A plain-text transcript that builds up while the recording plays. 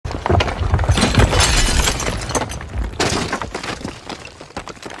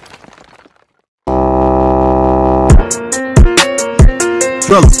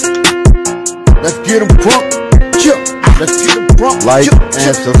umbrella. Let's get them crunk. Chill. Let's get them crunk. Like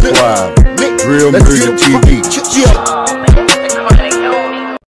and subscribe. Real Murder TV.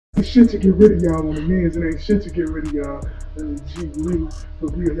 Ain't shit to get rid of y'all on the men's, and ain't shit to get rid of y'all. G Lee, for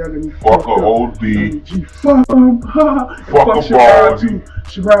real, y'all let me fuck a OD. G, fuck him, ha. Fuck a ball.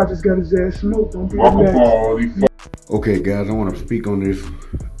 Sherrod just got his ass smoked. Don't be fuck a ball. Okay, guys, I want to speak on this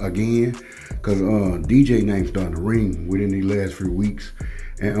again because DJ name starting to ring within these last few weeks,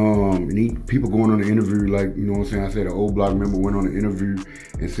 and people going on the interview, like, you know what I'm saying. I said an Oblock member went on the interview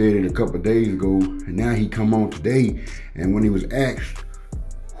and said it a couple of days ago, and now he come on today, and when he was asked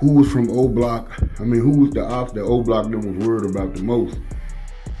who was from Oblock, I mean, who was the ops that Oblock them was worried about the most,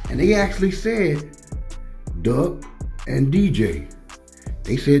 and they actually said Duck and DJ.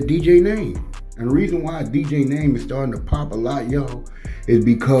 They said DJ name. And the reason why DJ name is starting to pop a lot, y'all, is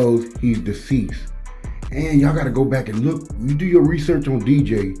because he's deceased. And y'all gotta go back and look. You do your research on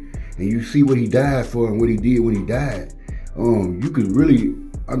DJ and you see what he died for and what he did when he died. You could really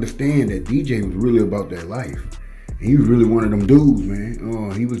understand that DJ was really about that life. And he was really one of them dudes,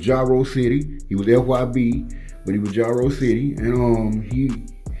 man. He was Gyro City. He was Fyb, but he was Gyro City. And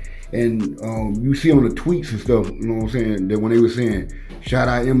you see on the tweets and stuff, you know what I'm saying, that when they were saying, shout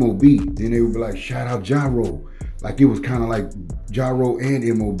out MOB, then they would be like, shout out Gyro. Like it was kind of like Gyro and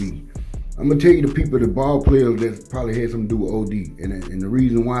MOB. I'm going to tell you the people, the ball players that probably had something to do with OD. And the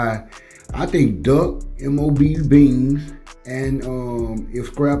reason why, I think Duck, MOB, Beans, and if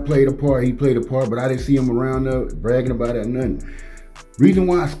Scrap played a part, he played a part, but I didn't see him around there bragging about it or nothing. Reason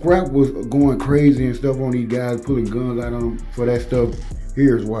why Scrap was going crazy and stuff on these guys, pulling guns out on them for that stuff,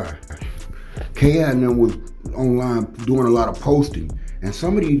 here's why. K.I. and them was online doing a lot of posting. And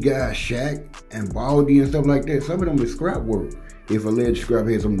some of these guys, Shaq and Baldy and stuff like that, some of them is scrap work, if alleged Scrap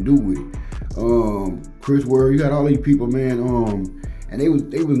had something to do with it. Chris Word, you got all these people, man, and they was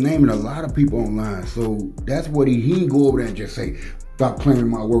naming a lot of people online. So that's what he didn't go over there and just say, stop claiming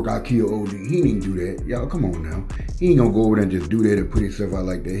my work, I kill OD. He didn't do that. Y'all, come on now. He ain't gonna go over there and just do that and put himself out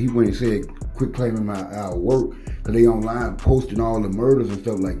like that. He went and said, quit claiming our work, because they online posting all the murders and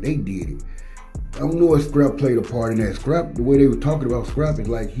stuff like they did it. I don't know if Scrap played a part in that. Scrap, the way they were talking about Scrap is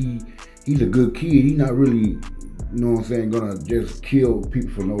like he's a good kid. He's not really, you know what I'm saying, gonna just kill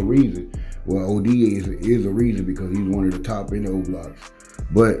people for no reason. Well, OD is a reason because he's one of the top in the Oblocks.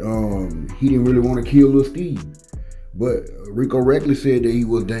 But he didn't really want to kill Lil Steve. But Rico Reckless said that he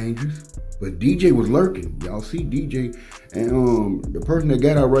was dangerous. But DJ was lurking. Y'all see DJ. And the person that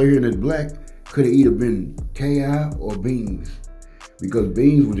got out right here in that black could have either been K.I. or Beans. Because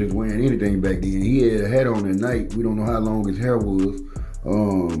Beans was just wearing anything back then. He had a hat on at night. We don't know how long his hair was.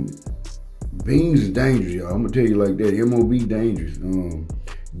 Beans is dangerous, y'all. I'm gonna tell you like that. MOB dangerous.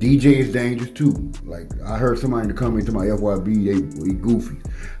 DJ is dangerous too. Like I heard somebody in the comments to my Fyb, he goofy.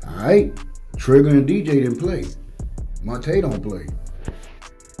 Alright. Trigger and DJ didn't play. Monte don't play.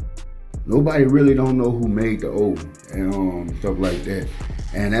 Nobody really don't know who made the O and stuff like that.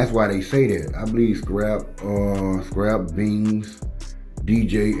 And that's why they say that. I believe Scrap, Beans,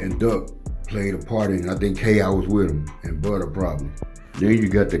 DJ, and Duck played a part in it. I think K.I. was with him and Butter probably. Then you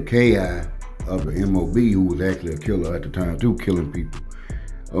got the K.I. of the MOB, who was actually a killer at the time too, killing people.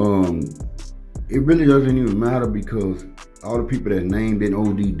 It really doesn't even matter because all the people that named in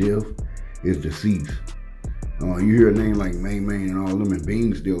OD death is deceased. You hear a name like Main and all them, and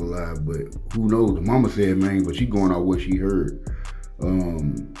Bean's still alive, but who knows? The mama said Main, but she going off what she heard.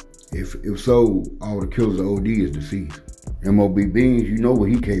 If so, all the killers of OD is deceased. MOB Beans, you know what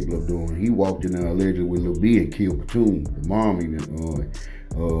he capable of doing. He walked in there allegedly with Lil B and killed Platoon. The mom even,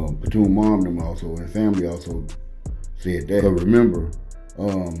 Platoon mom them also, and family also said that. But remember,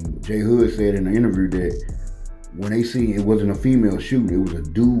 J Hood said in the interview that when they see it wasn't a female shooting, it was a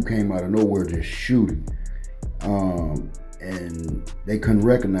dude came out of nowhere just shooting. And they couldn't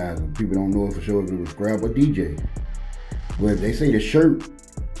recognize him. People don't know for sure if it was Scrap or DJ. But if they say the shirt,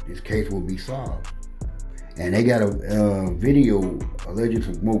 this case will be solved. And they got a video alleged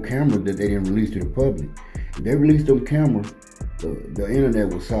some more cameras that they didn't release to the public. If they released those cameras, the internet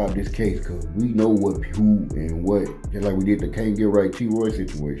will solve this case because we know what, who, and what, just like we did the Can't Get Right T-Roy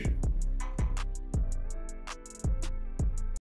situation.